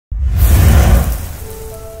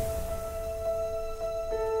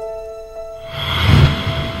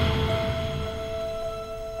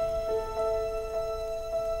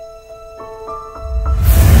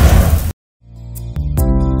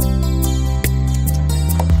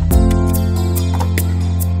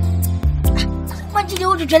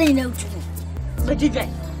trying to but you drink.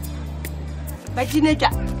 But you know,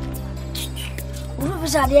 who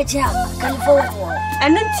was at the California?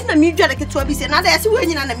 And then Tina Muja like a 12 and others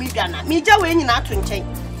winning on a Mujana. Mija winning out to change.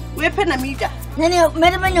 We're pen a Muja. Then you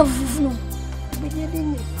made a man of Fufu.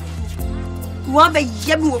 One by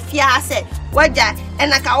Yem with Fia said, what that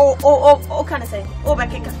and like oh, can I say, over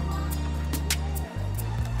kicker.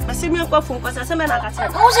 I see me a phone because I said, I got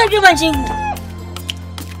it. Also, you mentioned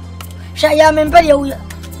Shayam and Pedio.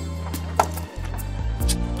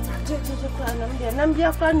 I'm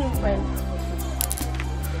your friend.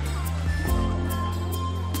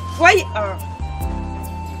 Why are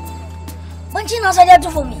when she knows I have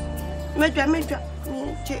to for me? Major,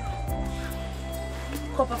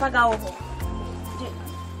 Papa go.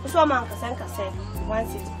 So, man, Casanca said,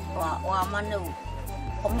 once it or Manu.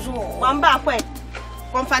 One back way.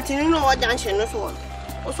 From Fatino or Junction, no one.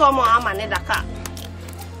 Also, more Amaneda car.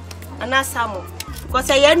 And that's some. Because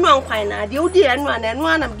I had no quine, the old dear and one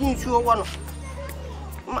I'm giving you one.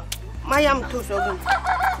 My am too so good.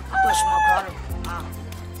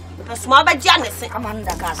 Because small by Janice,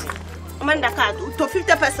 Amanda Cassie. Amanda Cat to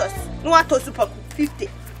 50 pesos. No, I told super 50.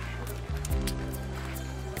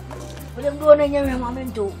 William doing a young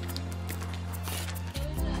woman too.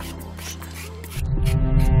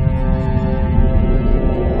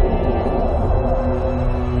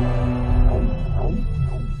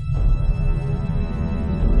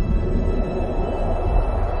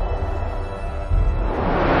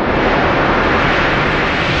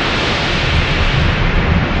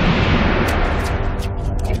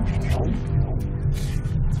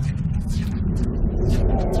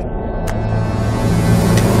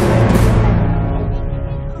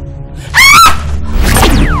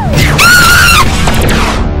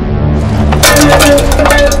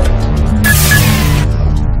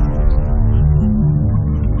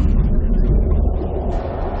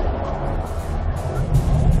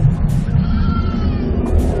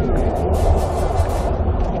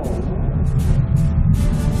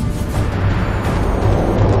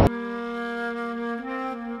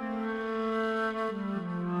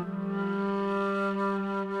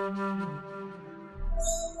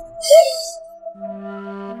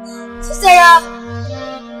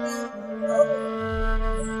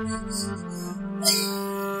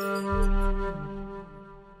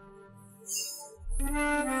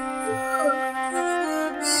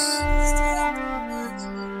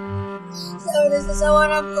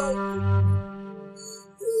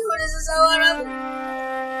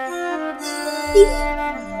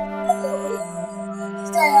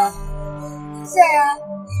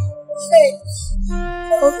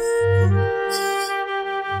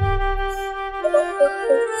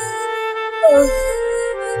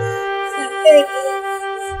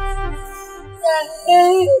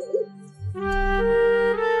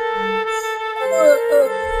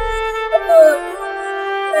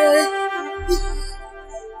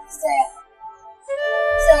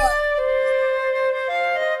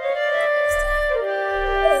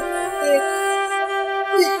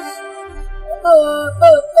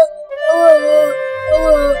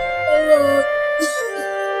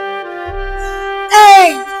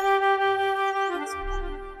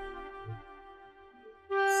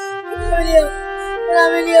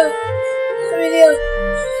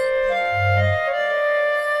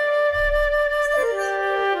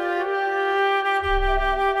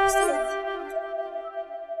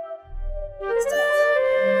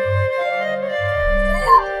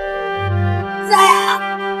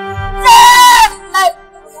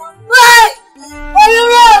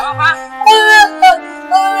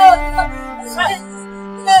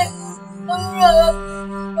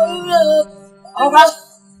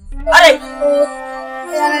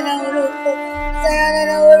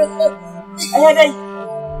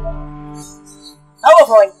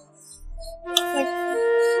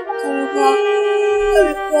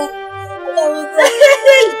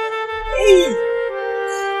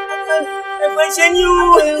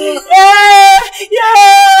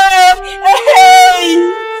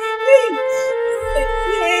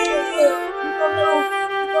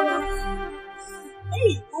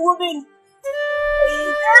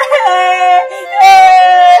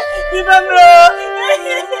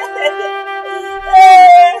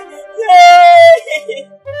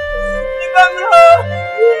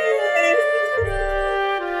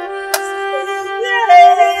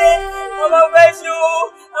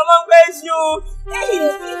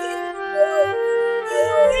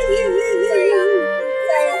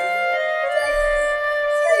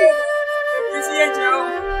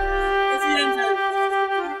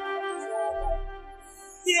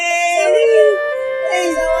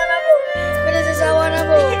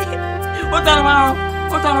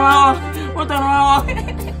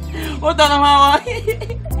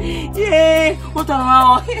 Yeah, what am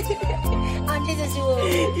I?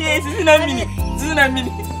 Yes, this is not me.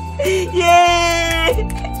 Yeah.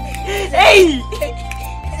 Hey.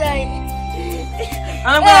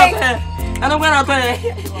 I'm going to play.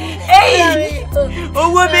 Hey. Oh,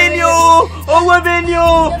 woman, you.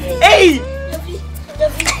 Hey.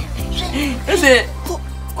 Is it?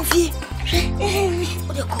 Coffee.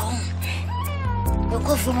 What you call? The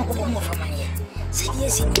coffee from my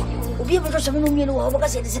yes, be able to summon me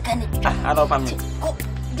because it is a kind of. I don't know.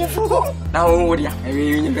 Now, what do you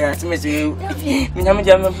mean? That's me. I'm a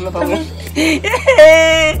German.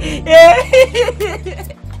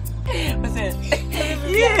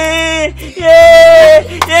 Yeah.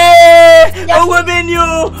 Oh, woman, you.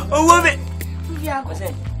 Oh, woman. What's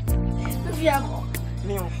it?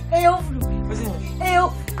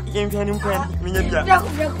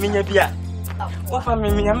 What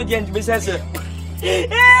family? I'm again to be said. Hey!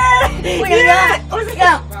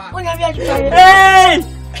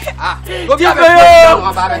 Go get my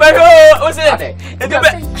what's it?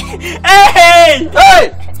 Hey!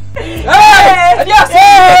 Adios!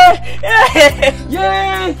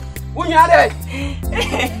 Yeah! When you are there?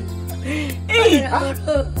 Hey!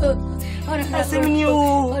 I'm you.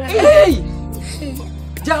 Hey!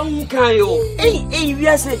 Down Kayo. Hey,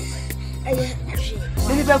 yes.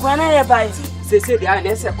 Say they are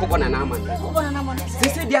necessary Cobona Naman. They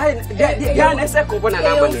say they are necessary Cobona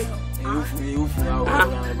Naman.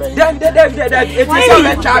 It is a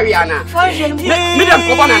Chariana. Midam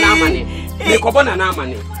Cobona Namani. Make Cobona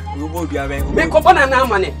Namani. Make Cobona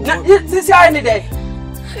Namani. This is any day.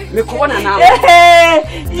 Make Cobona Namani.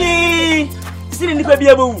 Still in the baby.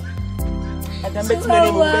 And I'm betting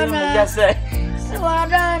on just say.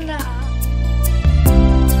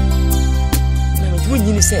 When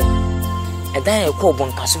you say, and then I call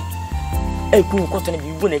one castle. A cool cotton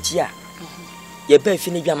be one at ya. Ye bear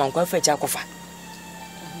finish your man quite fetch a coffin.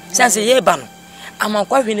 Sans a year ban. I'm on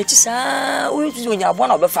quite in a chisa, which is when you are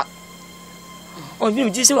one of the fat. Or you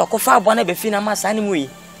just walk off one of the finamas anyway.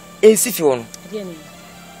 A siphon.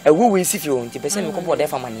 A woo will siphon to present a couple of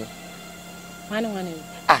for money.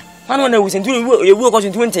 Ah, one was in doing your work was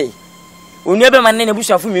in 20. We never man in a bush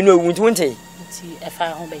of whom you know in 20.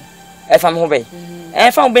 If I'm home. I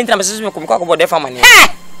found Bentham Mrs. Cock about their family.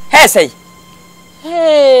 Hey, say.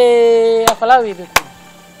 Hey, I follow you.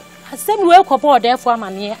 I said, well, couple there for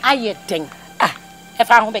money. I yet think. Ah, if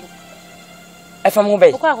I'm home. If I'm home,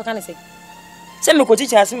 what can I say? Send me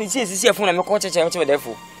coach as me see a phone and a coach over there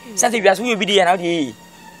for. Something as we be there out here.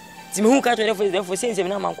 Tim who can't there for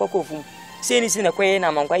saying, I'm on cocoa. Saying it's in a quay and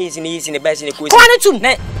I'm on quay in the best in the coach.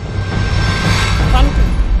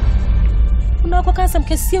 No, some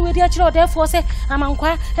can see with the actual therefore say, I'm on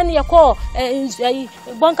quite and your call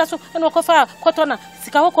Boncaso and Okofa, Cotona,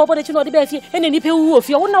 Sikawako, but you know the best, and any people if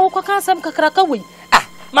you want to walk some cacaracawi. Ah,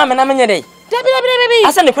 Mamma, I'm in a day. Debbie,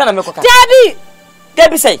 I send the crown of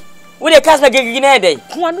Debbie say, will you cast my gig in a day?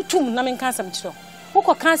 1 2 Namin Casam show. Who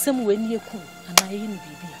can cast them when you're cool, and I ain't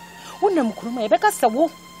be. One of them, my Becca's a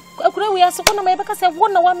walk. We are so one of my Becca's a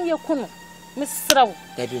 1 year cool. Miss Row,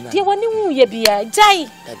 dear, when you be a jay,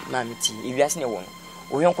 Mammy, if you ask no one,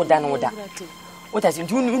 we won't put down with that. What has you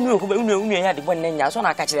know who had the one name, I saw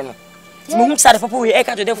not catch them. Moon sat for poor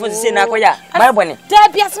echo to the for the same Nakoya. My bonnet, there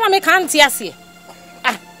be as mammy can't see.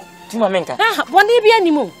 Ah, to my menka. Ah, one day be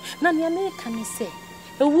any more. None your can say.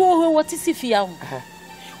 A war, what is if you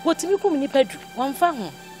what you come in Pedro, one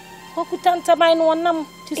found. What could Tanta mine one numb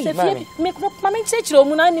to say, make up my church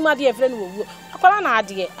room, and my dear friend will. Apana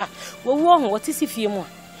dear, wrong, what is if you more?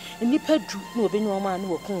 And you Pedro, no, be no man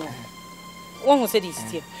who come. One said this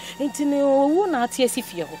here. And to know one out here,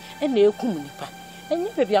 if you and they come nipa. And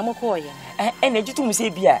you be a mokoya. And I just say,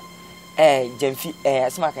 be a Jemfi,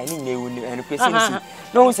 as my kind and Christmas.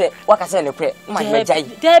 No, say, what I said, a prayer. My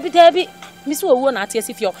Debbie, Miss Woon out here,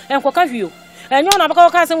 if you and what can you? And you're not a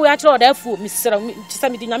cousin, we actually therefore, Mr.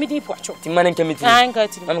 Sammy, I'm meeting Porto. The man committee, I'm going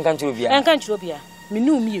to be and can't you be a me.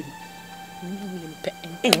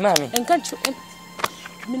 Mammy, and can't you?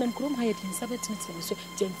 Minam Crum hired in Sabbath,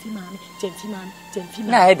 Jemfi,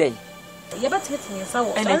 Now, day. You bet me,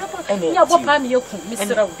 so and what time you come,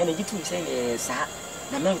 Mr. And you two say, sir,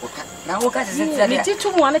 the man will cut. Now, what is it? I did 2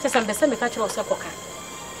 1 letters and the semi catcher of Sapoca.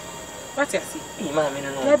 What I see, Mammy,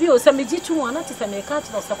 have you some G2 1 letters and a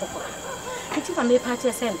catcher of Sapoca? It is a may party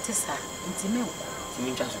a cent, Tessa, and Timel.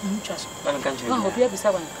 Trust, one country. I hope you have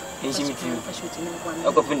 7. And she meet you for shooting one.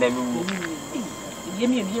 I'll open them. You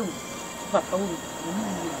mean you, Papa,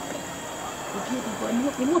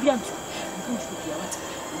 you move young.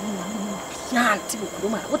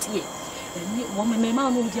 What ye? woman may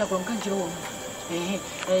man who dear from country.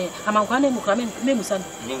 I'm a one who come in, name son.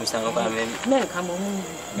 Men come on,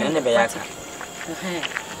 men never ask.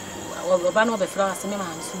 Well, one of the flowers, and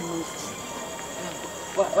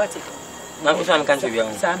what's it? Now, some country,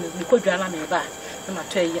 Sam, you could run on me back. I'm a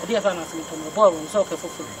tray, dear Vanna from the ballroom, so for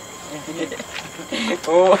food.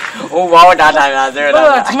 Oh, wow, that I there.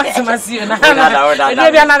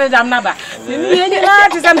 Maybe another damn number.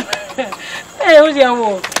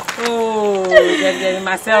 Oh,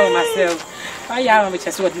 myself. I am which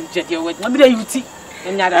is what you get your way. Nobody you see.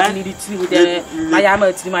 And now I need to with my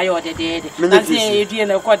armor to my order dead. That's the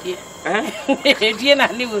Adrian of what Adrian I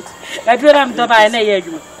knew. I do am to buy an air.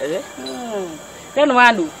 Then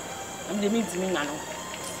one do. I'm the means me now.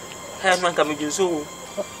 Have man coming to so.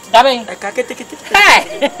 Dabbing, I can't take it.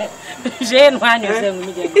 Jane, one is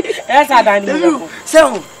that's I know.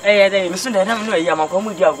 So, I soon I don't know. I'm come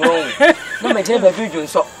with your grown. No matter the vision.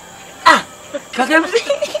 So, I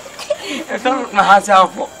thought my heart's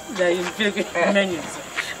out for the menus.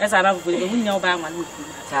 As I love with the window by my wood.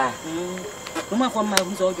 Come up on my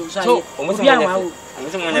who's all your side.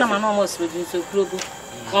 I'm almost with you so global.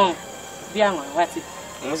 Oh, Biama, what's it?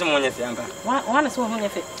 One is one of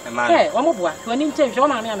it. One more, one in change,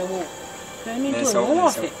 one I will.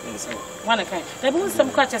 One kind. There was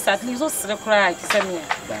some catches at least also cry to send me.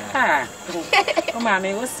 Ah, oh,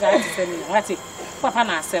 mammy was trying to send me. What's it?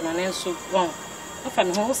 Papa said, and then so wrong. Often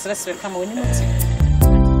most rest will come when you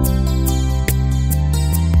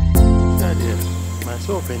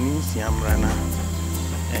myself and Nancy Amrana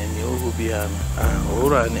and the old be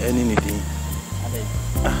or anything.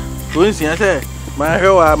 I say. My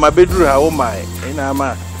hair, my bedroom, how my, and I'm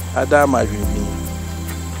a Adama.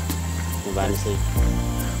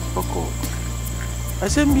 I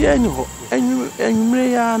send me and you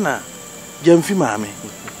may Anna, Jamfi Mammy.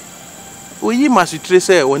 We must trace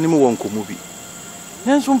when you won't come movie.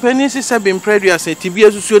 Then some pennies have been previous at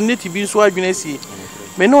Tibias, so native being so see.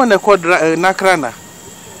 May no one a quadra Nakrana.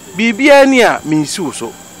 Bibiania means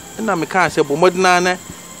so. And I'm a cancer, but Modana,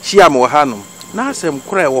 Shiamo Hanum. Now some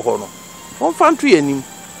cry or honor. One fan tree and him.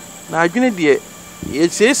 Now, I didn't dear,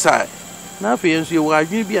 it says I. Now, for you, I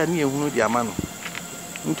will be a near who know the man.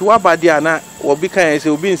 Into what by Diana or be kind as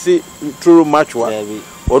you'll be say true much one.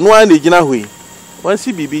 Or no one in a way. Once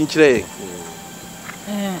he be being tray.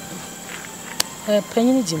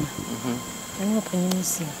 Penny Jim. And no penny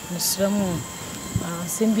see. Miss Ramon.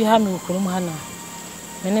 Same be having Kurumana.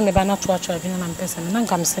 My name is Banat Watch, I've been an person, and I'm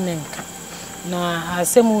come sending. Na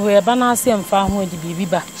asemu we ba na asem fa ho di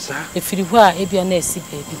bibiba efiri ho a ebia na esi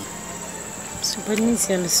baby super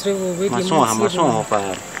nisi and sre wo we di maso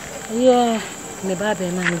fa yeah me ba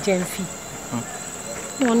be na Jamfi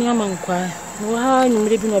no ni amankwa no ha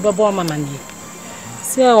nyumre bi no be bo mama ni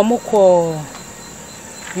se o mokọ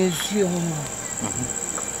yesu ho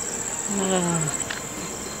na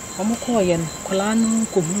o mokọ ye kola nu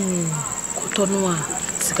ko hu ko to no a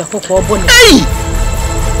sika kokọ obo ni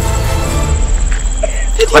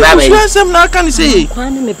what I mean, I can't say.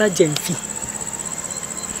 One me ba Jamfi.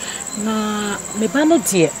 Na me ba no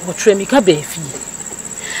dear, or Tremica Befi.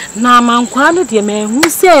 Na manquano dear man who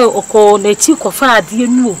say or call the chick of fire, dear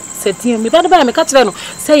no, said dear me ba me Catrano,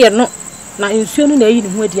 say no, na in soon in a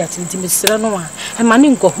eating where the activity Miss Ranoa, and my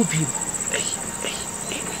name go hoop you.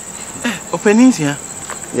 Openings here,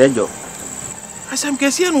 yeah, Joe. As I'm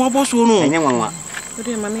guessing, what was one, anyone. What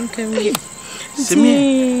do you mean? Can we?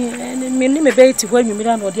 Me me beti when you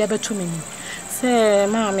miran or the other 2 minutes. Say,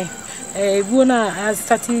 mammy, Wuna as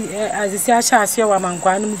starting as the Sasha, see your man,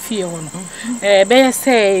 Guanum fear one. Bear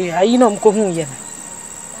say, I know Cohuyan.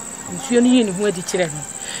 You only in where the children.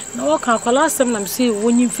 No, I can't call them and see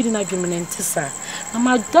when you feel like you mean to say. I'm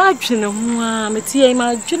a dodge in a one,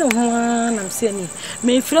 my general one, I'm saying.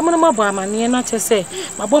 May Flemon my bomber near not to say,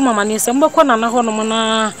 my bomber money, some more corner,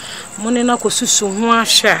 Honamona, Monena Cosusu,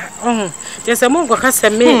 Moasha. Oh, there's a monk has a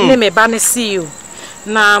me banner see you.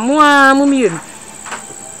 Now, more mummy.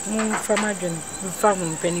 From my dream,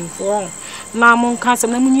 from penny for now, Monk has a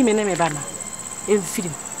mummy name banner. In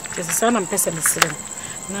film, there's a son and pessimist.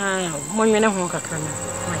 Na mo nyene ho kakra na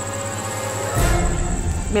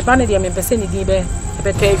me ba ne dia me pese ni di be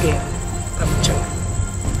tege pamcho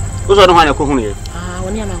uzo no hanya ko hunu ye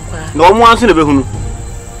woni ana kwa na o mu anso na be hunu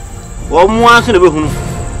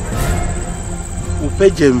o pe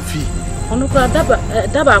Jamfi onu kwa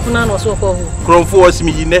daba akuna na so ko ho kromfo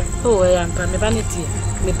osimi yi ne o ya mpa me ba ne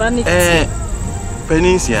tie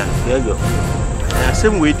peninsia yago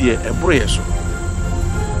asem we die ebro ye so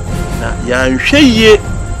na ya nhwe ye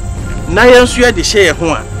na yansu ya de hye ho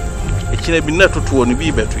a ekina bi na toto no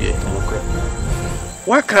bi beto ye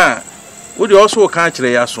waka Would also catch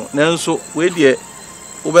Rayaso, Nanso, wait ye,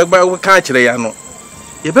 Ubegba catch Rayano.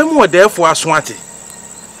 You be more there for a swati.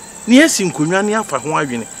 Near Sincunia for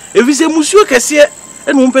Hawaii. If you say Monsieur Cassia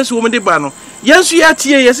and one person woman de bano, yes, you are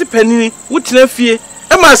here, yes, a penny, would not fear.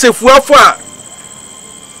 And myself, wherefore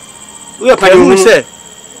we are penny who say,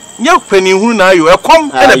 Young penny who now you are come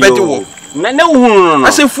and a better walk. No, I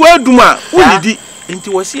say, for Duma, who did it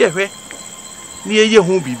was here. Near your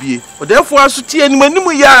home be, or therefore I should see any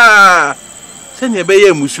ya. Send your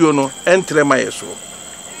bay, Monsieur, no, enter my soul.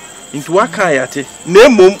 Into a kayate,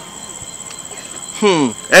 name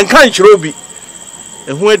and can't robi.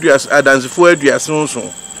 And who address Adams for address no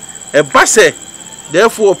so. A basse,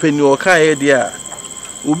 therefore, penny or kaya dear.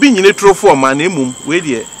 Will be in a true form, my name, wait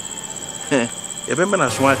ye. A woman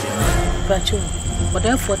as swati. But you, but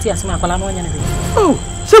therefore, tears my colonial. Oh,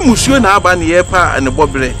 some Monsieur Naba and the airpa and the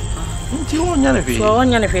bobble. So on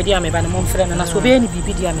your fedia, me by the mom friend, and I saw any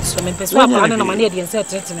BBD, Miss Women, Pessoa, and Money and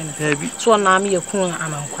certain heavy. So now me a coon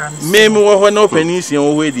and I'm Maybe one open easy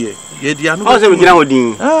on way, dear. Yet, the other was a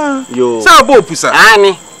grounding. Ah, you saw Bopusa.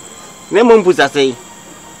 Annie, Nemon Pusa say.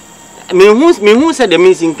 Me who said the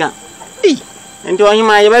missing cat. And to him,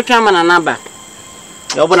 I ever come and number.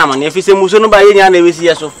 The Obonaman, if you say Musono by any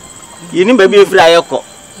other, so you need baby fly a cock.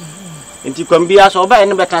 And you can be as over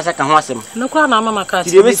any better as I can watch him. No crown, Mamma Cat.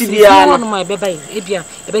 You will see my baby, Ebia,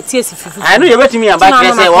 a bit tears if you. I know you're betting me about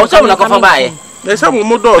I was coming to buy. There's some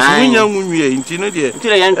more doors, young women in Tina, dear.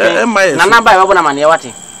 Nana by Obonaman, what?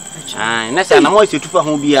 And that's an almost to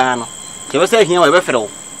whom be an. She was saying here, a fellow.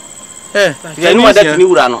 Eh, you know that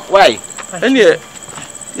you run. Why? And yet,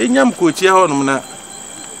 in young coach here on now.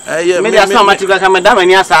 I made a so much like a madame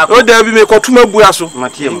and yes, oh, there be make or two more buasso,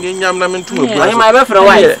 Matthew, in Yam to my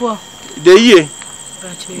referee. The year,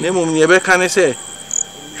 Nemo never can say,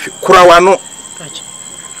 Kurawano.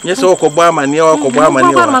 Yes, or Cobama, near Cobama,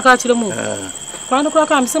 near Chronicle,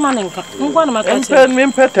 I'm some man. One of my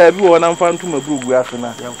pen, pet, everyone I'm found to my blue grass and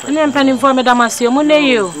then penny for Madame Monday,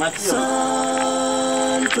 you.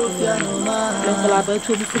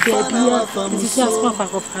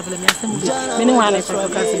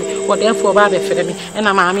 Therefore, Babby for me, and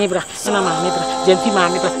I'm a neighbor, and I'm a neighbor,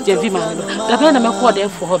 Gently, the pen I'm a quarter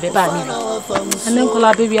for her baby. And then call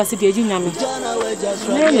our baby as it is in Yammy.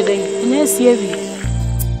 Anything, yes,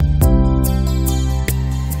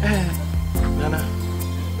 Nana.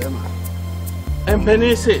 And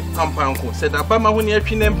Penny said, Compound said, Abama when you're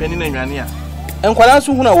pinning Penny and Yania. And what else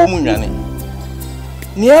would a woman Yanni?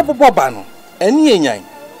 Near Bobano, any yang.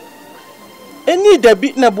 Any the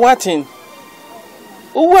beaten a boating.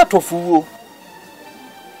 Oh, what of fool?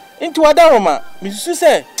 Into a daroma, Mrs.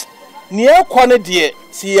 say, near corner dear,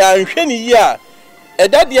 see, I'm shiny ya. A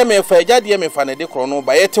daddy may for a daddy may find a decrono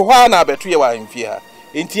by a Tijuana between you in fear.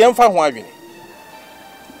 In Tiamfa wagon.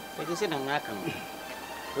 It is an Akan.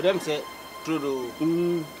 Would them say, true.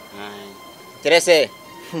 Teresa,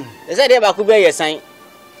 is that ever could be a sign?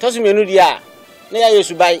 Toss me a new year. Nay, I used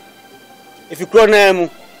to buy. If you crow name,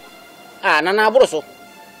 Nana Brosso.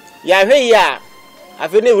 Ya, hey, ya.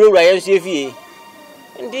 I've been able to see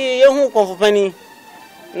and the young who come for penny.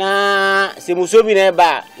 Na, see Musobi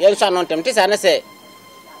never, young son on them. Tis I say,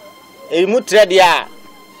 a mood tread ya.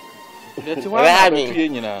 I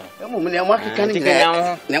mean, you know, Namakan,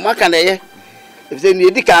 if they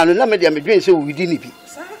need the car, and let me be so we didn't be.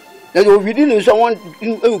 Now, we didn't someone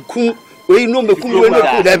who we know the cool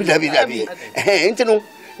David. Inteno,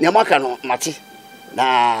 Namakan, Mati,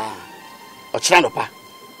 na, or Chanopa.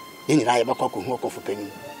 In I have a cock who walk for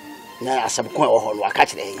penny. Now, some coin or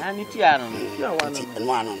catch it. I need to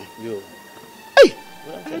one you.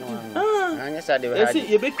 Yes, I do.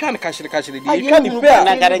 You be kind of cash the cash. You can't be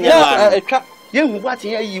fair. You what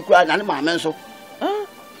here you cried and my man so.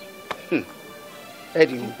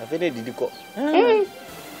 Eddie, I think did you go?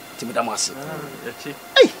 Timadamas.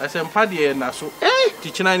 I said, Paddy and Nasso.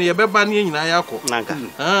 Teaching any a bebani in Ayako.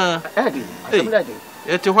 Eddie,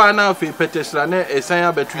 it's a while now for Peteslane, a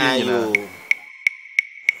sign between you.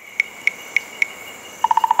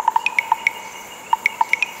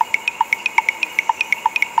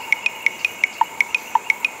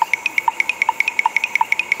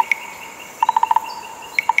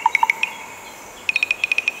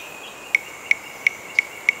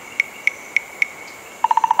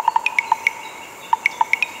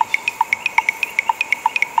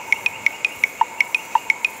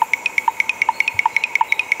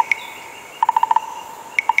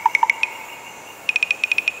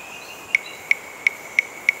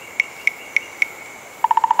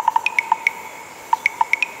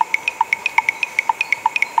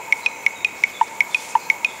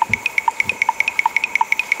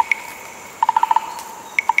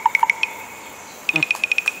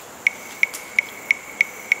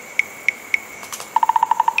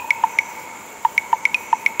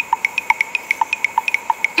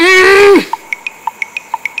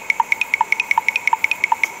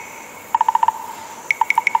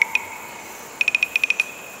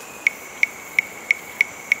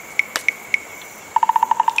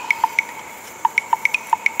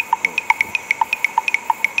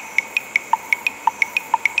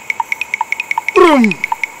 Boom!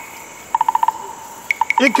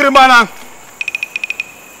 Ikrimana.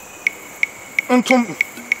 Untum.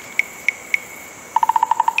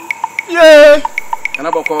 Yeah.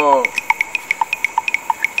 Anaboko.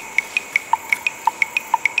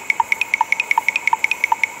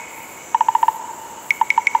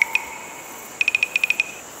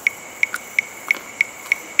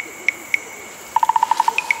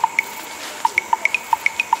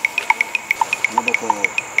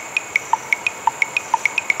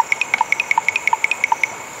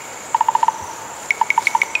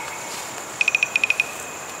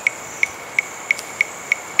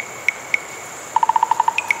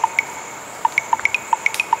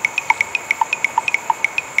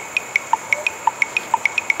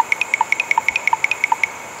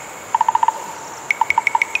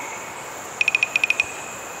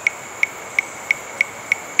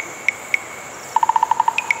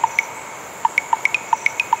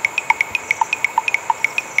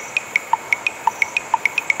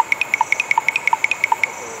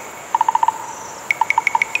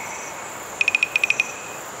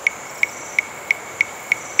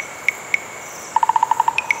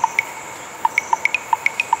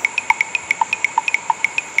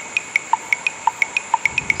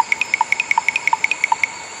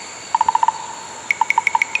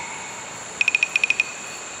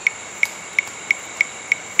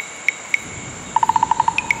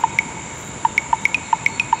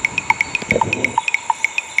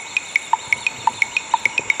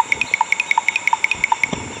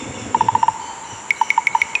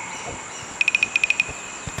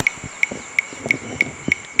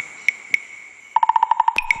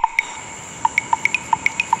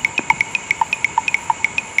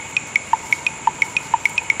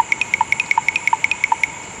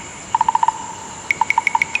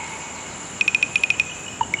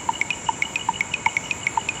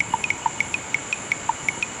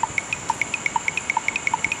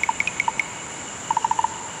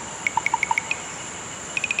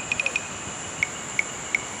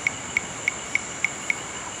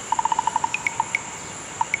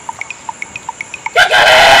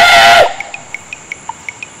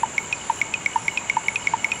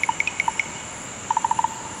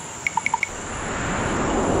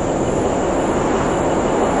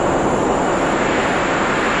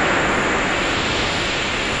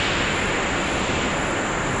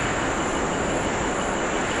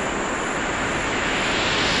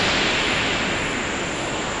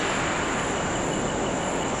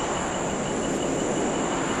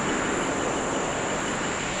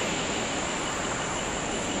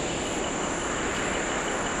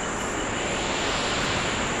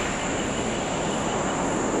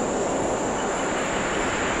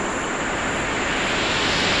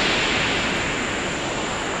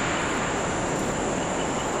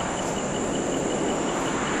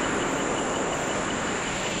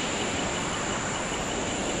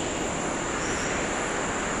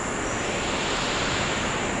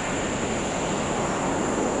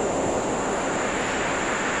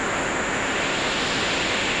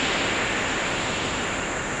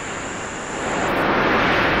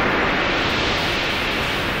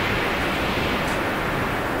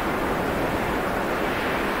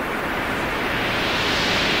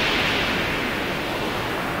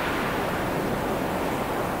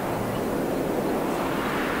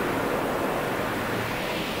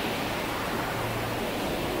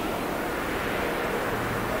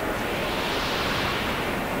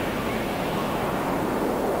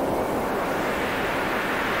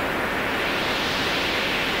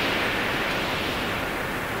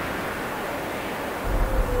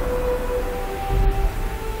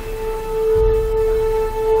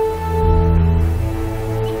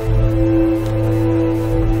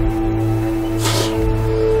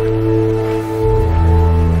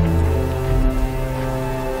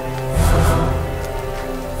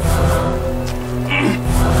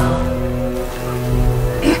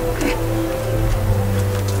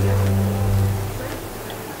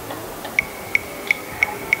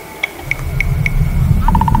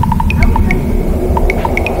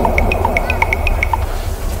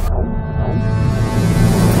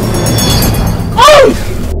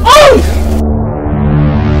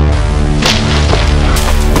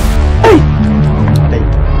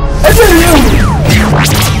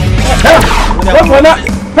 Wala,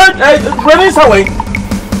 running away.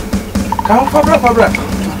 Come fabra.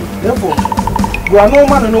 Therefore, you are no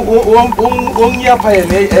man on your pay.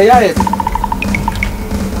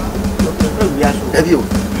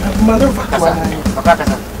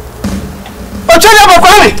 Ochonya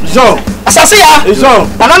Bokwani. Izo. Asase ya. Izo.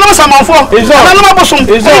 Ananu samanfo. Izo. Ananu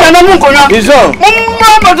abosom. Izo. Ananu nkonya. Izo.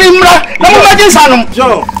 Mumma bodi mra. Na mumma jinsanum.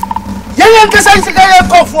 Izo. Yeye nkesa isika ye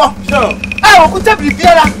kofo. Izo. Ah, okuta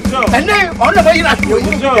bibiara. Ene ona ba yira to.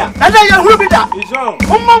 Izo. Ene ye huru bida. Izo.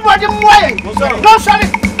 Mumma bodi mwaye. No sorry.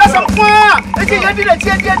 Na samwa. Eke yedi le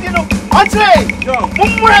tie no. Entre. Izo.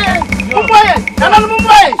 Mumma ye. Mumma ye. Ananu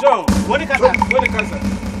mumma ye. Izo. Woni kasa. Woni kasa.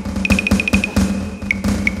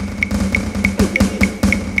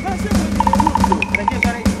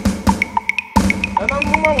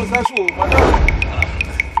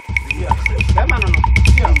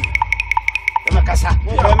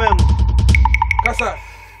 Kasa.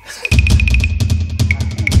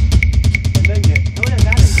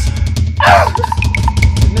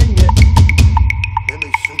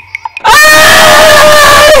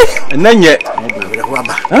 Nenye.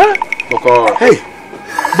 Huh? Boko. Hey.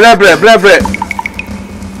 Bre.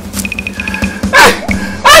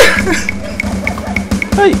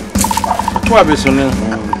 Hey. What be so now?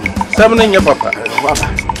 Seven your papa.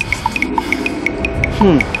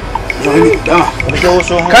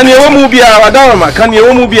 Can you move here, Adama? Can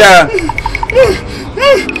you move here?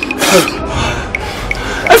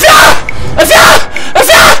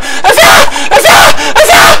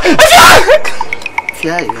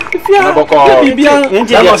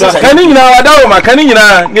 Can you now, Adama? Can you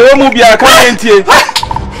now? You move here, can't you?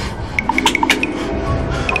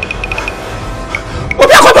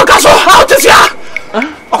 How to fear?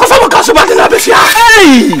 Okasoba de na be fear.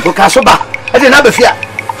 Hey! Okasoba, e de na be fear.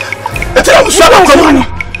 E tira muso ba ko manu.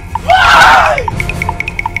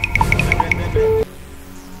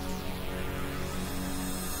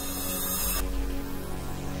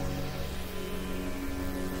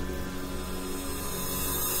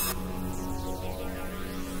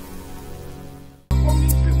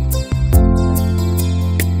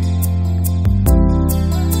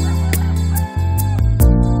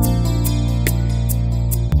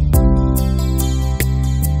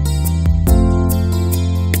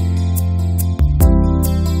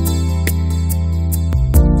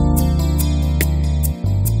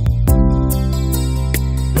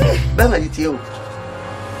 You.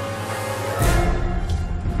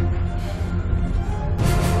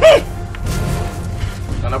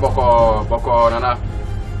 Nana boko nana.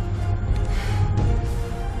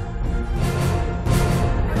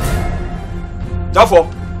 Jafo.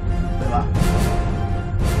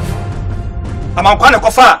 Amankwa ne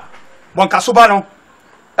kofa bonkasoba no.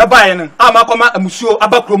 E bae no. Amakoma amusuo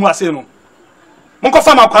abakro mu ase no.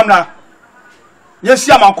 Monkofa amankwa na.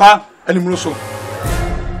 Yensi amankwa animuro so.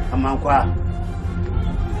 Amankwa.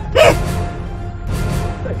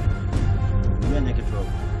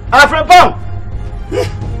 Frempong.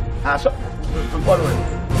 So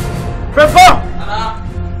Frempong.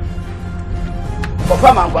 Kofa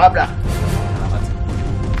amankwa abra.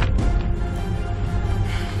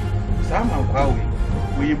 Amankwa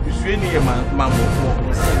we busue ni mamofo.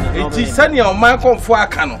 Enti sane o man konfo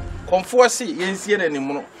aka no. Konfo se yensie na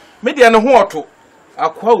nimu no. Media no ho oto.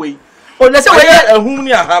 Akwa we Onese we ehum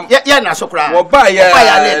ni aham. Ye na so kra. Wo ba ye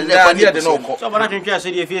ne de no ko. So bana twentwa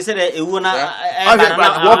so de fie se de ewu na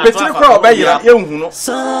na wo petiri kra oba yira ye hu no.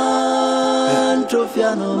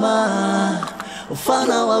 Santrofiano ma.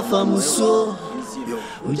 Ufana wa famuso.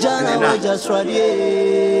 Ujana wa just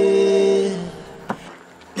ready.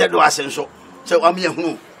 Ye do asenso. Se wa me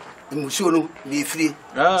hu. Emusuo no bi firi.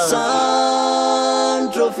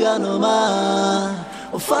 Santrofiano ma.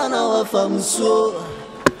 Ufana wa famuso.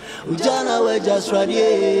 Ujana we just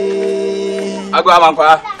ready. Agwa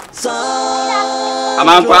amankwa.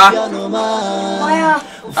 Amankwa.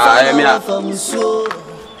 Emia.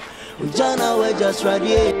 Ujana we just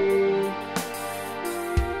ready.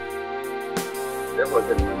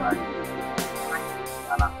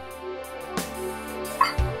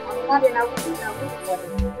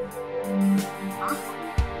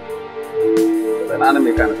 Ana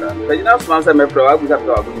mekanika. Pejina sponsor me pro agu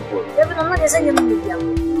sapto agu po. Deve não me desenha no media.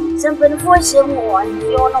 Sempre não foi ser um ano,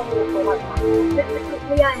 eu não vou tomar. Me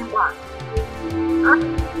ia embora.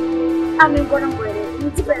 A mim quando não foi,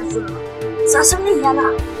 me te penso. Só me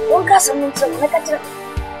engana. O caso não sei, não é que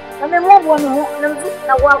a minha mãe não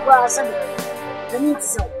na água sabe. Da minha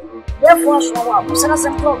decisão. Depois na água, você não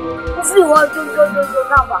sempre o frio do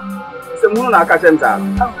nava. Você não na casa tá.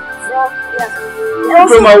 Eu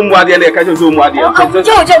sou uma moada ali, que eu sou moada. Eu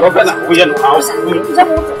vou na cuia no house.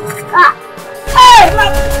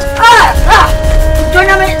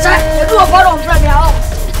 Dona Mesa, eu vou para um trabalho.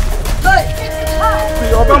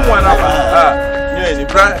 Eu vou morar lá. Ni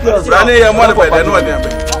brane ya mwana kwa dano wa dembe.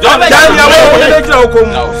 Jani ya wewe unataka huko.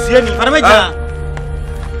 Usieni. Para meja.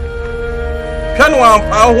 Hwan wa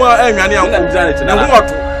ho anwane anko. Na ho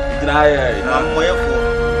wato. Gyina ya. Amoyefo.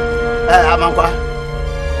 Amankwa.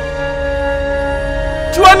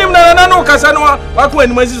 Tuanim na no kasa no wako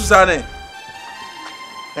anim asi susane.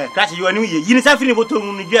 Kachi you anim ye. Yini safiri boto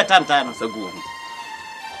mu no dua tanta no sagu ho.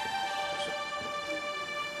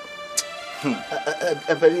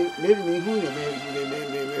 Very maybe who me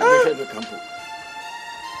campo.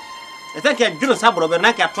 I think I do sabro be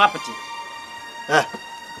na ka trapeti.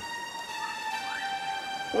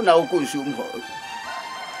 Una o consume ho.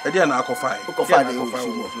 E dia na akofai. Akofai dey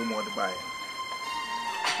consume mo de bae.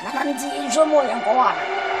 Na nti njomo ya nkowa.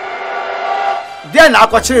 Dia na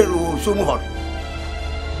akochire consume ho.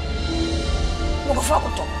 Mo ko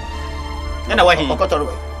fakoto. Na wa hin. Okotoro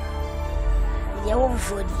we. Dia wo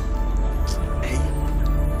fodi.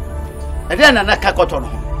 Dia na ka kotoro.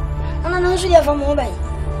 Ana na nso dia fa mo bai.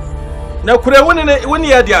 Na kure woni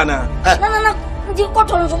ya dia na. Na ndi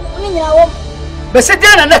kotoro nso ni nyina wo. Be se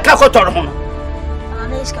dia na ka kotoro ho. Ana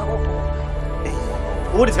na iska ko.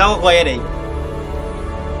 Wo dis ka ko ye dai.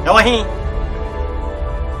 Na wa hin.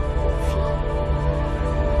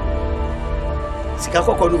 Sika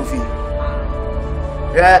kokko no fi.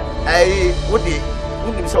 Ai wodi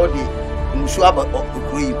so wodi musu aba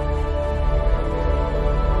okuri.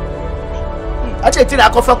 Ache tira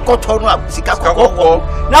akofa koto no sika kokko.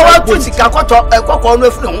 Na wa tu sika koto kokko no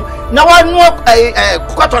afiri ho. Na wa no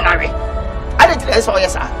koto na we. Ade tira eso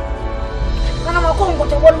yesa. Kana ma ko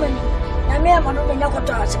ngoto bolu mani. Na me ma no nya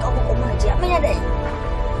koto sika kokko mo ntia. Me nya dai.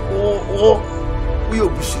 We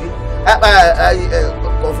obushiri.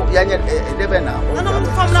 Kofo yanya debe na. Na mo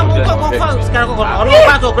fam na mo ko fa sika kokko. Olo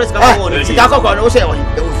pa to press ka mo ni. Sika kokko no se wo fi.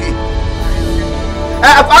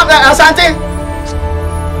 Asante.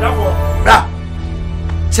 Bravo. Bra.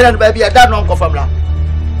 Chira no baby ada no nko famla.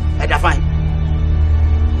 Ada fine.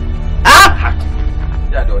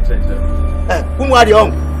 Ya do tell. Kumu ade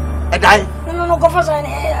on. Edai. No go for say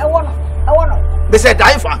I wanna. Be say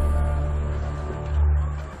dai fa.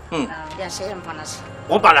 Ya say am panas.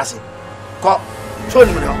 Won palase. Ko so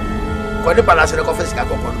ni mo. Ko de palase ko fa sika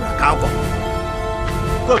kokko no ka ko.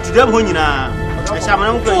 Ko tudem ho nyina. E sha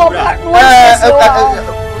mana mo ko ibra.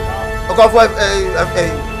 Ko fo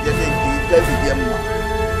David dia mo.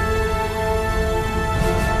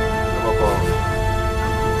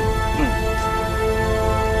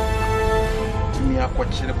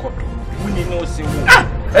 Akwachire koto wuni no se wo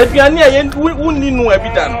aduane a wuni no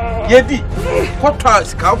abida no yedi koto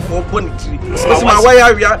sika bo bo ni tiri se ma wa ya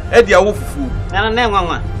awia e dia wo fufu na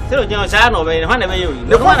nwanwa se lo jan sha no be ho na be yo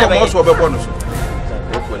ne ko mo so be bo no so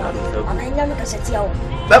Ana nya me kaseti awo.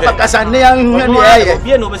 Baba kasa ne ya hwe ne ya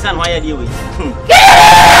bie no be san ho ya die we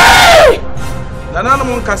na na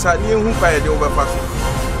mo nkasa ni ehu kwa ye de wo be fa so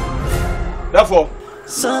therefore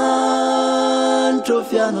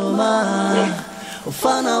Santrofiano ma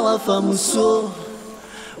ufana wa famuso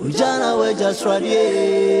ujana we just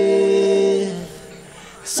radie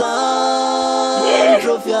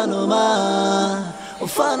Santrofiano ma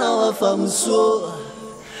ufana wa famuso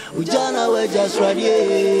ujana we just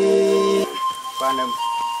radie Panem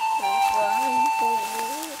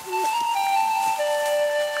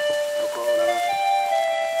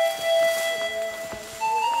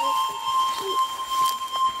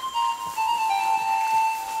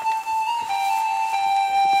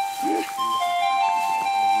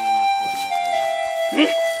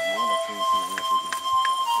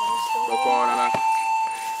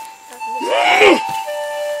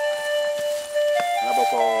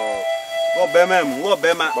Wo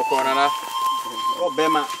bema bakona na wo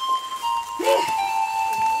bema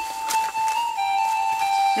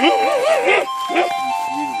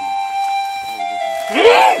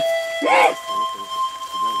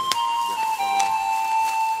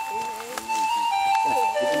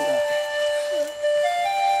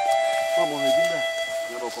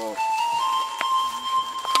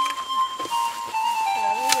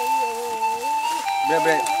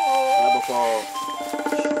bebe na bako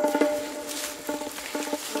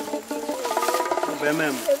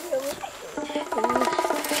bema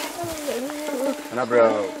na bro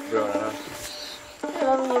na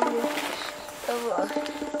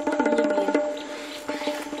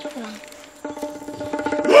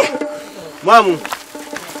mamu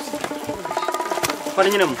kwa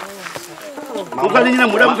nyina mu mukali nyina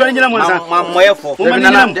mu nsa mamoyefo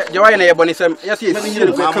na jawaye na yeboni sem yesi esi ko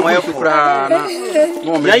mamoyefo kura na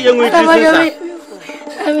no me ya yengu itrisa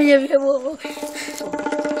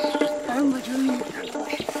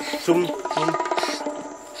sum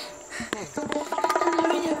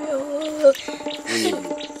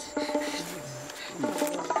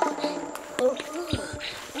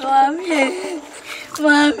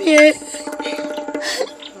Mami.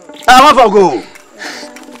 want to go.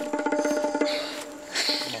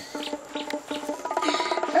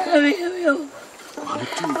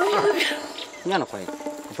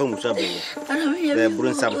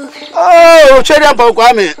 Oh, Cherry and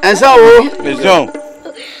Kwame, and so,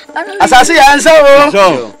 Asante, and so,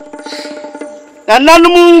 and none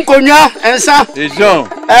Konya, and so,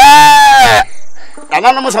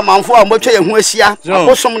 anonymous amount for much who is here,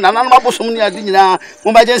 some anonymous near dinner,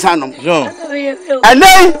 Mumajan. And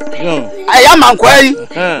then I am Unquay,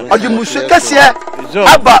 or you must say,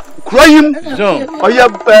 Abba, crying, or your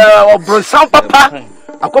Brosan Papa.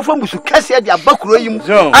 I go from Musukasi at the Abakurim.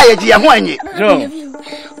 I had the Amwani.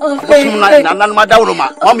 None my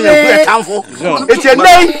Dauroma, Mommy, a town for it's a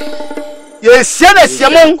name. Yes, Senate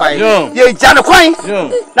Simon, ye Jana Quine.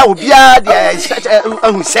 Now, be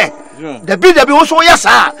the say. The bid that be also yes,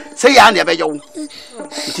 say I never you.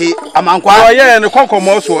 See, among Quire and the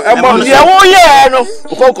Concomoso, and oh, yeah, no,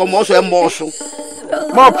 Concomoso and Mosso.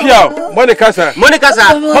 More Pia, Monica,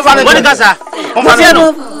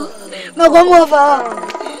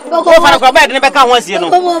 Go for a bed and back once, you know.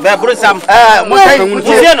 There brought some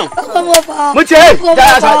Muziano.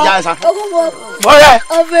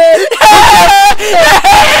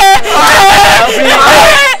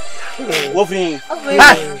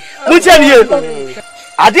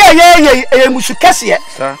 I dare ye, Musukassia.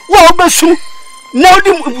 Well, Bessu. Now,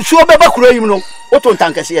 the Suabacro, you know. What on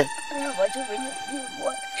tankers here?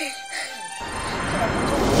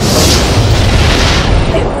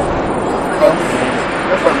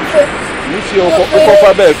 Monsieur,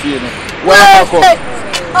 for Belfield. Well,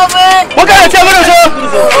 what can I tell you?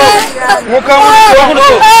 What can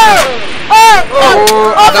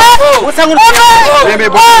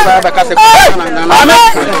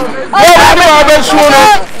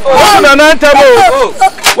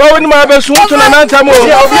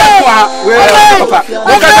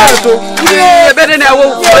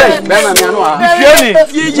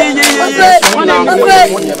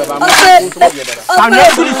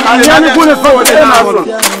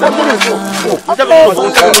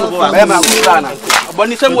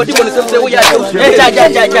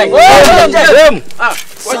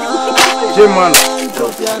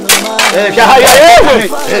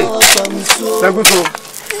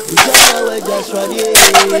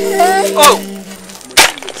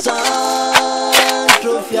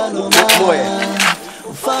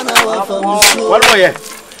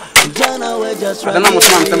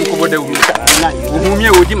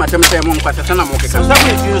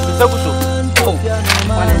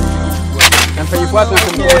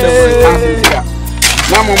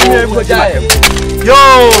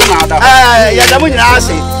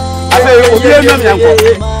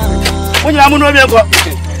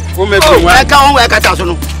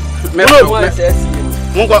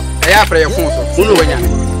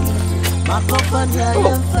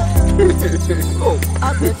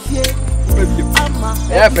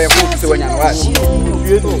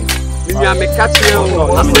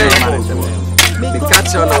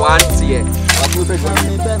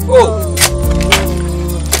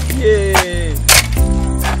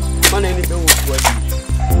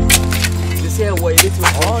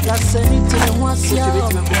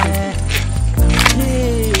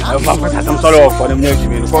I'm sorry for the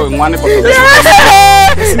music for one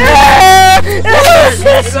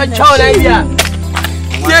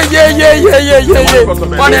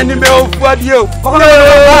one enemy of what you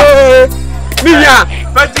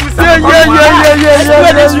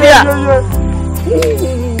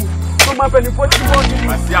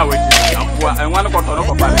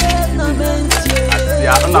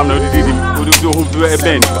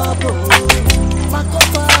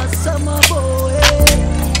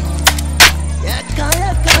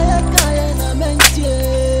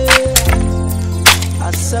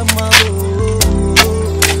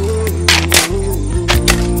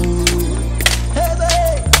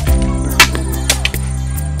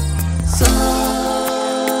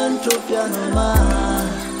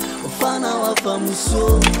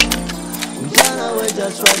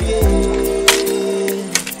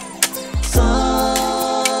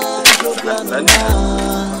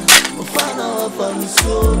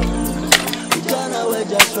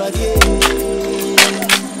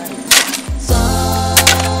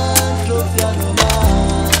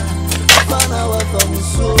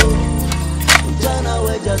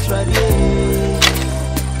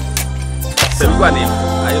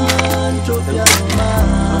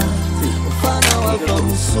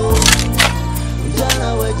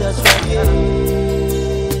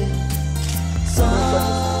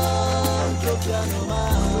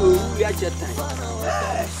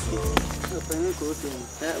Go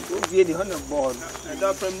the honor board. And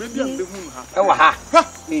that from maybe I'm the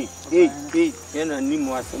Hey, you know,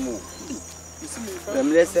 Nemo some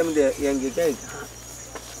less them the young guy.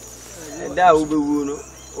 And that will be wound.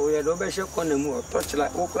 Oh, yeah, don't be shocked on the more. Touch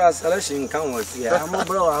like okra selection come was here. I'm a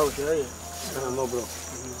bro out here. I'm a bro.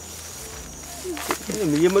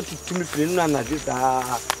 You must to me, Pin, and I did.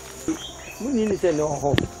 We need to know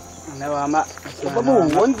home. Never am I.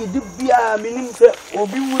 One did be meaning or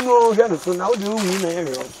be no heaven, so now do we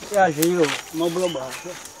yeah, you no blubber.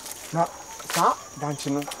 Now, sir, don't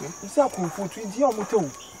you know? It's a cool food to the Omoto.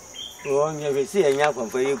 Oh, never see a young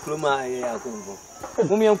for you, Kuma.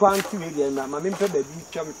 Whom you can't see again, my main baby,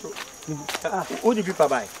 come to. What did you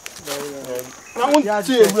buy? I want to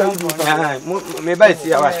see you. Maybe I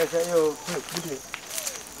see our.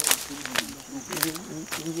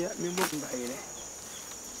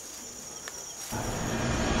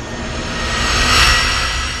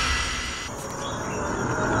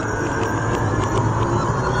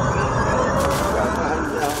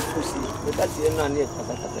 That's the end of it.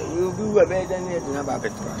 We'll do a better than it in about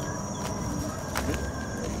it.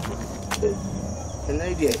 An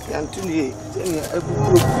idea, Anthony, a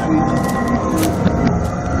book.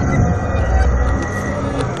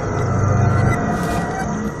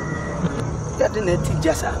 That didn't teach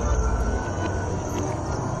us.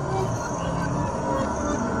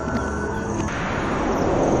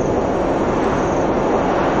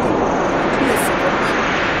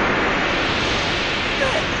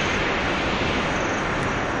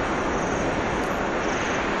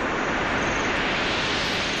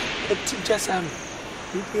 Just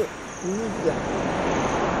you get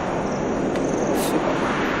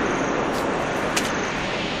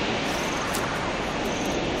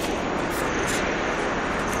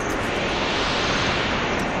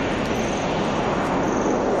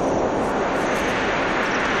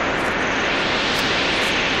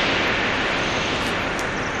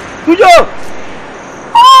Kujo!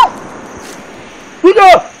 Kujo!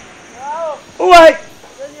 Alright.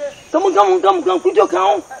 Come, Kujo,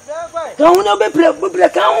 come. Don't know be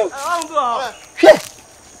break down. Hey,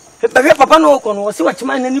 Papa no kon see what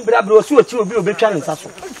man any brabro so what you be obetwa ne saso.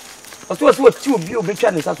 What you be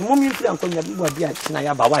obetwa ne saso. Mommy free anko nya bi bia kina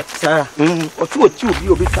ya ba wa. Sir. What you be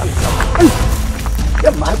obetwa ne saso.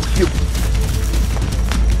 Yeah, my you.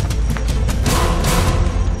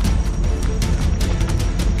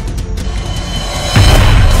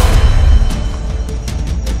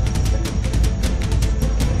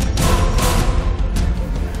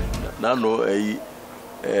 No,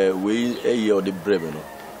 we or the Bremen.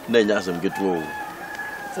 Then you some get low.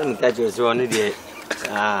 Some catchers on it.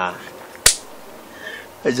 Ah,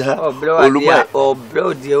 oh, blow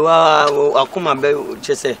dear, Akuma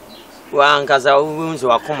Chese. One Casa wounds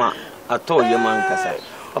or Akuma. I told you, man, Casa.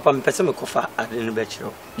 Upon Pesamicofa at the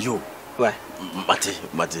bachelor. You, why,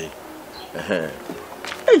 Mate. Hey.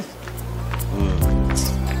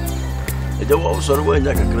 It was sort of when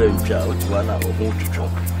I can crave child to one hour to chop.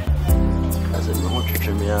 As a moment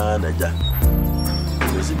to me, and a jack.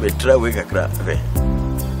 Is it better wake a crab?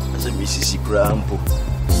 As a Mississippi Crampo.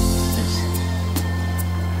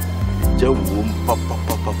 Joe womb, papa.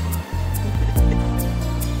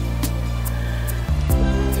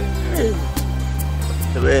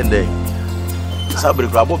 The rain day. Sabri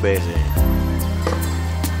Grabo Base.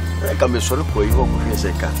 I can be sorry for you, yes,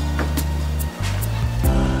 I can.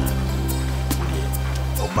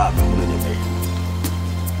 Oh, Baba,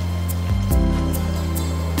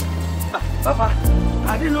 Papa,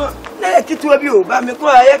 I didn't know. Let it to you, but me go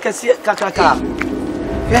I can see Kakaka.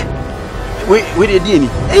 We did any.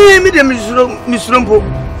 Medium Miss Rumpo.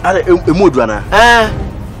 A Mudrana. Ah,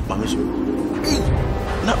 Mamma.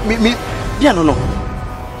 Not me, Piano.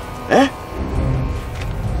 Eh?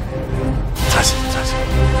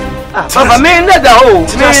 Papa, man, that the whole.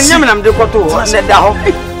 I'm the Coto, said the whole.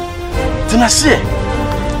 Tennessee.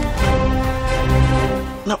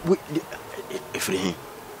 Not with everything.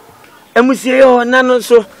 And we say, oh, none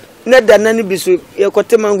so, not that nanny be so, your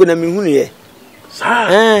cotaman gonna be huni. Sir,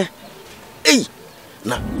 eh?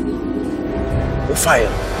 Now, fire,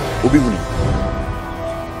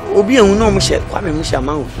 Obi, no Michelle, Kwame Michelle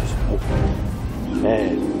Mount.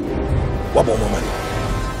 What about money?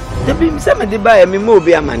 The beam somebody buy me more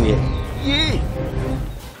be a man here. Yea,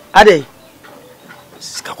 Ade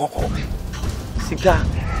Skakoko, Sika,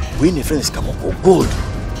 we need friends Skakoko, gold.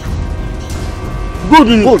 Good,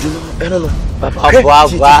 you know, Papa,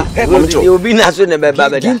 you'll be not soon about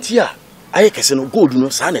Babadia. I can no gold, no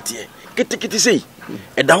sanity. Get say,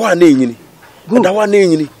 and that one name, good, that one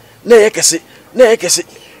name, nay, I can say,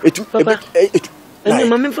 it Ene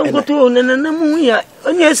mama fa nkoto na mu ya.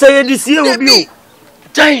 Onye say di sie obi o.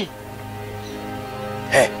 Jai.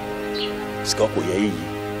 Ska ko ye yi.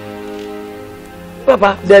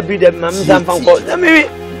 Papa, Debbie, Mamma, Zampanko, me.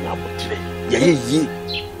 Ye yi.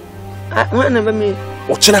 I want never me.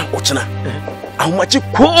 Ochina. How much you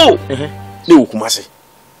ko? Ne Kumasi.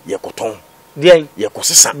 Ye koton. Bien, ye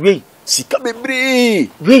kosesa. Oui. Sika bebre.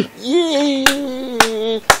 Oui.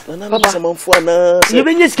 Ye. Nana mama samfo ana. Ye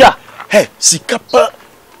benyeska. He, sika pa.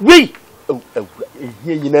 Oui.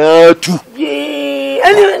 Ye yina tu. Ye.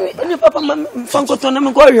 Ani papa mam fanko to na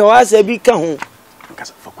me ko hwe wa sa bi ka ho.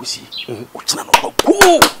 Nkasa fakusi. Ochina no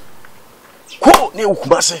ko ne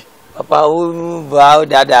Kumasi. Papa o ba o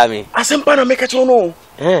dada mi. Asempa na meka cho no.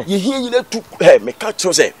 Ye hie yina tu. Meka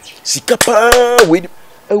cho se sika pa we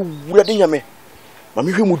wura de nyame.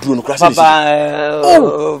 Mami hwe mu duro no klase. Papa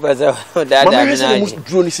o pesa dada mi na. Mami hwe mu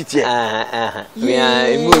duro ni sitie. Mi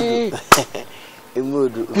emodu.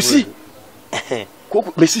 Emodu. Kusi.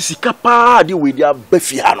 Koko mesi sika pa de we dia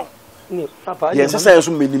bafia no. Ni papa. Ye sesa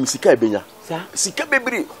yeso menim sika ebenya. Sa. Sika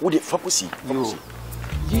bebre wo de fakusi.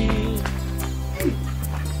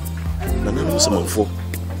 Nana no samanfo.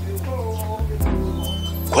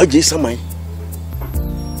 Kwaje samai.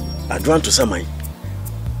 Adwan to samai.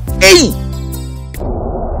 Hey!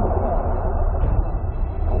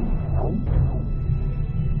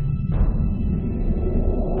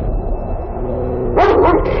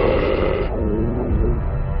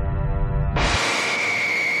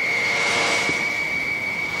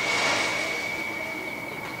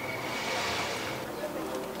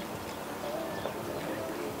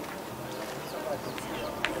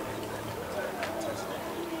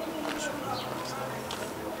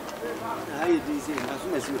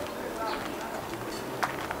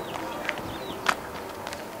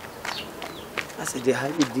 I said, the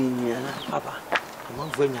high dinner, Papa. I'm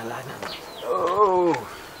not going to lie. Oh.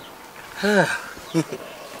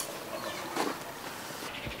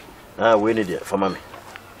 We need it for mommy.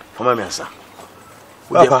 For mommy answer.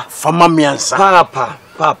 Papa. For mommy answer. Papa.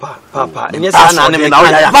 And yes, I am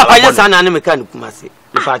Papa, yes, I am mechanic Kumasi.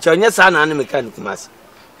 If I tell yes, I am mechanic Kumasi.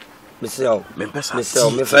 Miss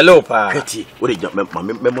fellow pa. Petty. What did your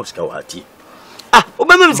mamma Skawati? Ah,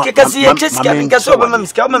 Obama Skasi, just getting Gasoba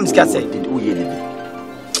Miska say. Did we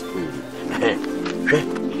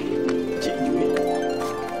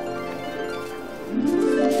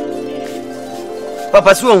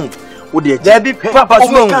Papa Swung. Would there be Papa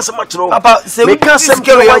Swung? Papa, say we can't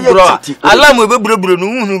carry your bro. Alarm will be brother,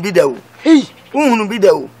 who be there. Hey, who be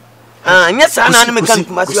there? Yes, I am mechanic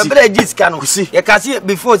Kumasi. You better just can see. You can see it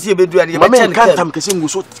before see a bit. You can't come kissing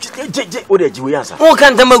so. What did you answer? Oh,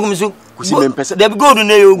 can't tell me so. They go to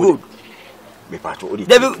Nayo good.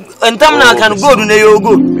 And Tamna can go to Nayo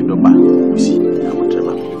good.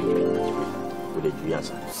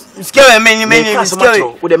 Scare many scary.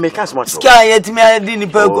 Would make us much. Sky at me, I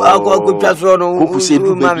didn't go just run. Who said,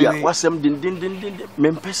 what's some din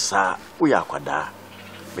Mempesa? We are quada.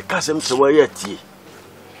 Because I'm so yet.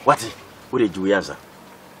 What did you answer?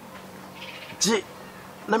 Gee,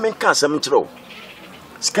 Namen Cassam throw.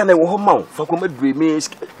 Scan a woman mouth for come dream.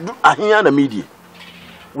 I hear the media.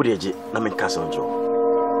 Would you, Namen Cassam throw?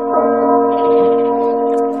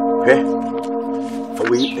 Eh? For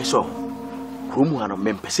we saw. Whom one of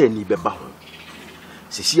Mempesa ni beba.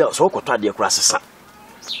 Sisia so quadia crasses.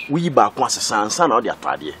 We back once a son or the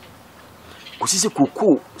atadie. Cusisi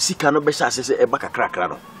cuckoo, see cannot be says a back a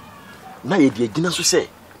cracker. Na ye dina so say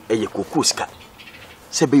e kokoska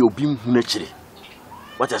se be obi hu na chire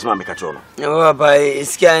what has ma make atro no oh baba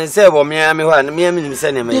scan say bo me am ho na me nim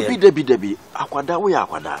say na me debi akwada we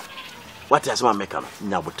akwada what has ma make am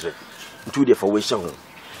nya botre ntu de for we hye ho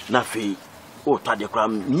na fe o tade kra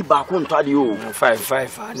ni ba ko ntade o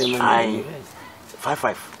 55 ade me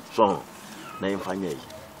 55 so na imfanya yi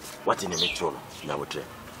what in me tro no nya botre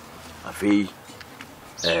afi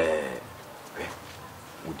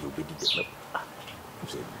would you be the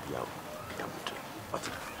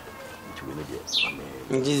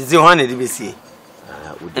Nji hwane de besi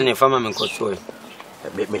ene fama me nkoso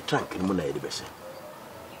me trunk ni mu na ye de bese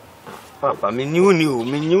papa me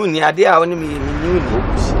niuni ade a woni me niuni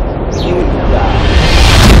da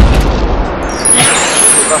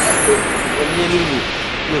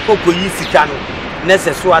me kokko yi sika no na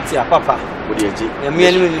se so ate a papa odi eje na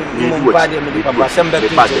me ni mo ba de me papa sembe me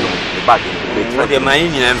ba de de mai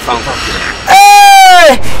ni na mfa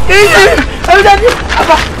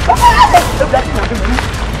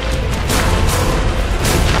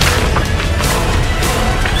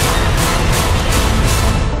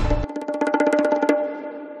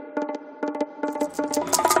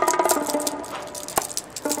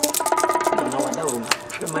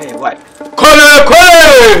my wife.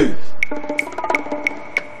 Kole!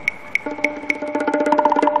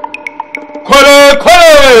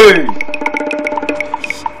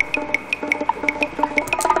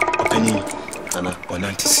 Penny, Anna, on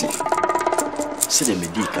anti-sea. See the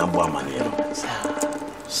medical woman here.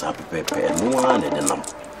 Sap pepe, no one in the lump.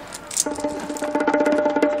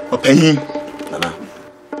 Penny, Anna,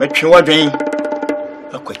 but you are doing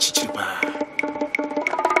a quachipa.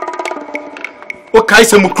 O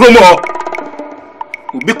Kaisa Mukromo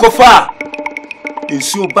Ubikofa in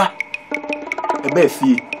Suba a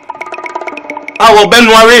befi. Our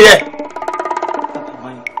Benwari here.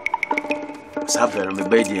 Suffer me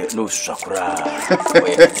baby no sakura.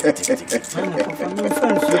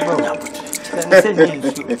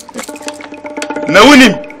 Na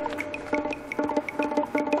unim.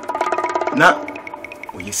 Na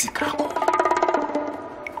oyesikako.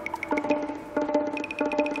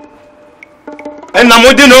 Na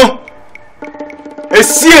modino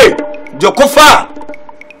esie jokofa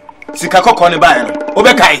sikakoko ne bae no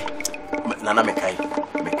obekai nana mekai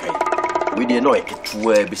we dey know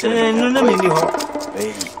eketua bi se no na me ni ho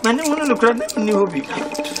mane wono no kra na me ni ho bi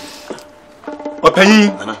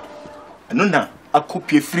opanyi nana eno na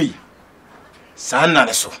akopie free sana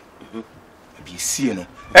ne so bi esie no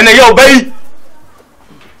ene ye obai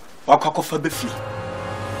wakwakofa be free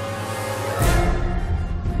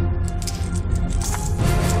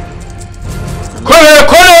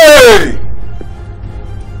Kole!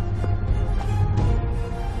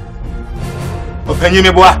 Openye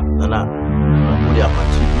me boa. Nana. Odi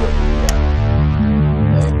apachi.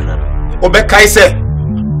 Obekai se.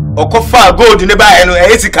 Okofa gold ne ba eno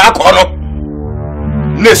esika akọ no.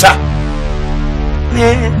 Nesa.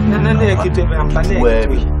 Ne kito be ampane.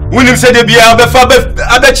 Wunim se de bia obefa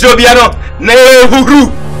abechiro bia no na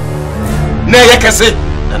ehuru. Na yekese.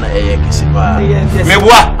 Nana yekese ba. Me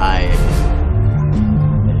boa.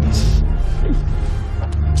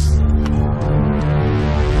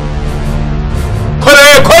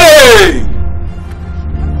 Kole!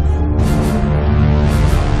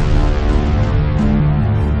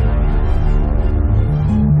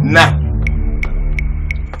 Na.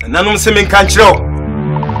 Nanum se men kanchiro.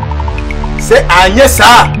 Se anye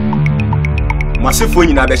sa. Masefo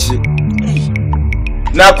nyina bechi.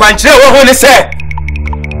 Na kwanchiro wo ho ne se.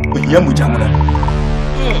 Ohia mujamuna.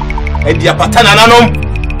 Edi apata nanum.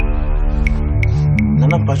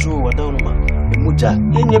 Nanam pajo wadawo ma. Muja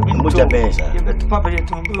muja benza yebetu papa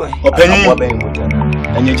yetu mbiwa openi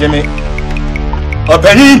anyejeme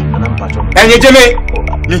openi anyejeme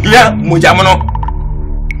nihia muja mono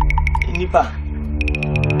nipa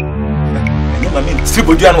nyama mi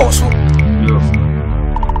sibodu an wo so yo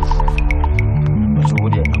so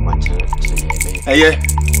wodi amanche eye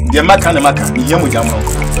de maka na maka nihia muja mono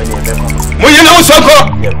muye na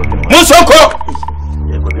musonko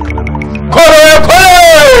kore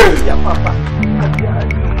ya papa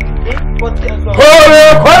Kole!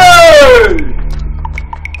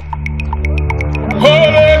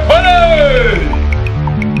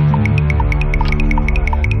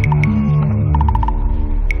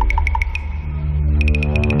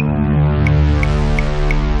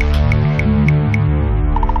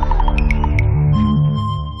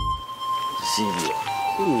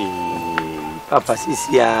 Papa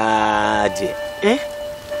sisi aje.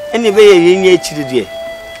 Eni be ye nya chiri de.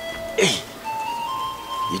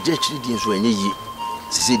 Ye je chiri de nso enye yi.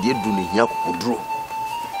 Sisi de du ne hia kokodro.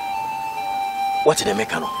 What the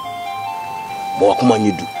meka no? Bo wakoma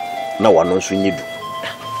nyedu na wano nso nyedu.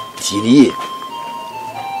 Tiriye.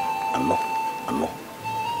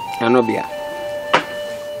 Ano bia.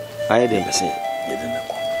 Aye de be se ye de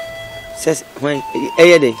nako. Ses when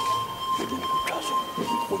eye de. Ye de nako traso.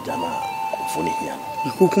 O jana ko foni hia.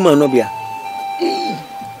 Ikukuma no bia.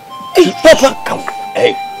 Papa come.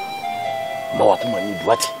 Hey. Ma wakoma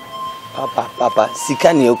nyedu ati. Papa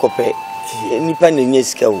sika ne ekope. Nipa na nye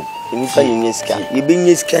sika o. Nipa na nye sika. Ye be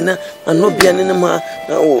nye sika na anobia ne ma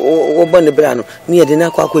na wo bo ne bra no. Ne ye de na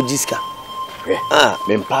akwa jiska.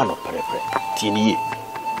 Mempa no prepare. Tieniye.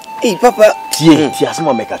 Papa tie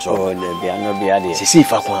asema meka cho. Oh ne bia no bia de. Sisi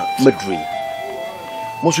fa kwa maduri.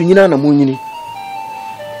 Mo so nyina na mo nyini.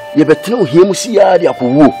 Ye betena ohia mu si ya de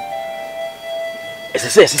akowo.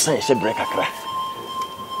 Esese ye break akra.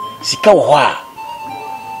 Sika wo ho a.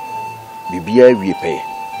 Bibia wie pe.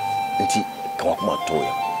 Nti ka wakoma to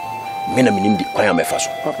ya. Me na minim di kwan ya mefa so.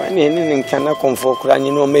 Papa ne nka na komfo kra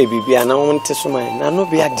nyi no ma bibia na wo nte so man na no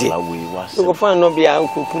bia de. Ko fa no bia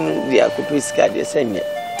kokunu bia kopi sika de senya.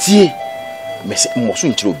 Tie mese mo so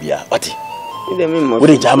nchiro bia ati. Ide me mo. Wo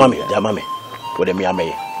de jama me. Wo de me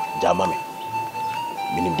ameye. Jama me.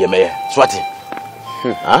 Minim de meye. So ati.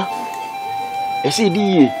 Ha? Ese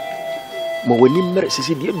di ma wani mer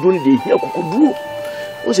sisi di do ni de hia kokoduro.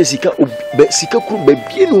 O se sika kuru ba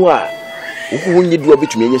bie no a wo wonye duwa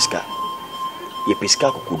betumi anya sika. Ye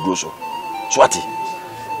pesika kokoduro so. Swati.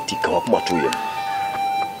 Ti ka wa kuma to ye.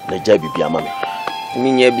 Na ja bibia ma me.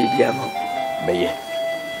 Minya bibia ma. Beye.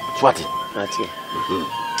 Swati. Ati.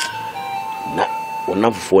 Na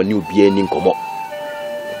ona fofo ni obi ani nkomo.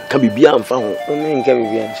 Ka bibia amfa ho. Oni nka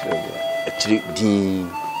bibia nchiro. Achiri din.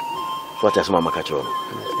 Swati asema makachiro.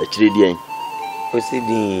 Achiri din. Osi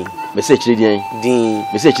din. Message din. Din.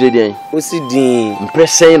 Message din. Osi din.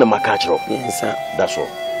 Impressing na makachiro. Yes. That's all.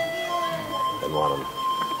 Enwano.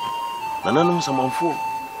 Nananum samanfo.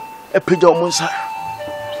 Epeja omonsa.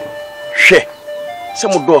 Hwe. Se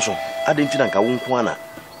mo doso. Adenti na nka wonko ana.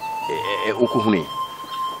 Okuhuni.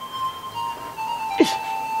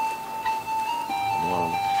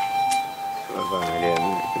 Enwano. Baba mele.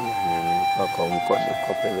 Bako mkono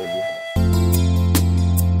kopeleli.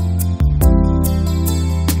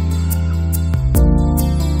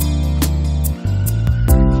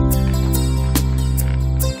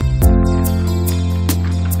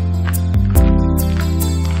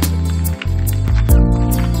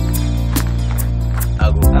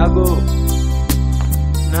 Ago.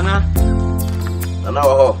 Nana. Nana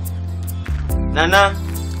ho. Nana.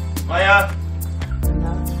 Maya.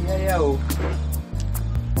 Nana. Ya o.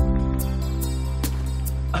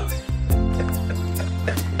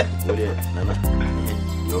 Nana.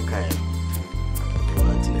 You okay?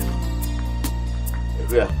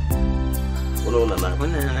 Eria. Ono Nana.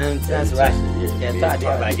 That's right. Yeah, tadi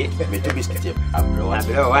abage. Me to biscuit. Abro wa.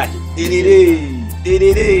 Didi.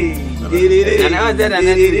 Nana wanda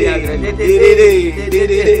Nana.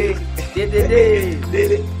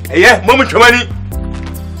 Yeah, mama chomani.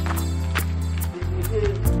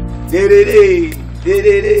 Didi.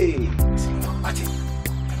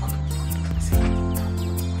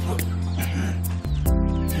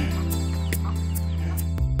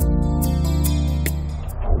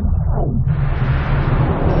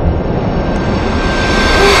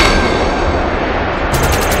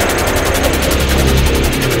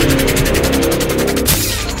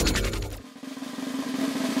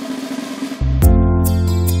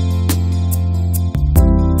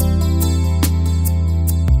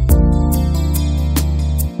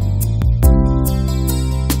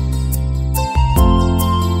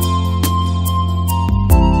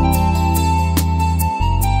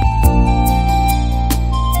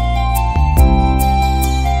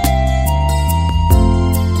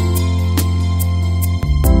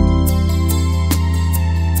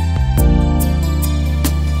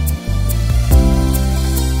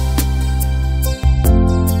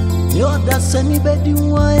 Semi bedi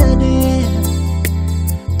wayane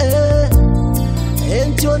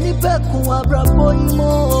Entioni peku abrabo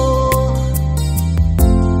imo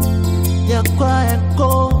Ya kwa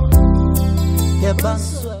enko Ya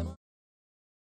banso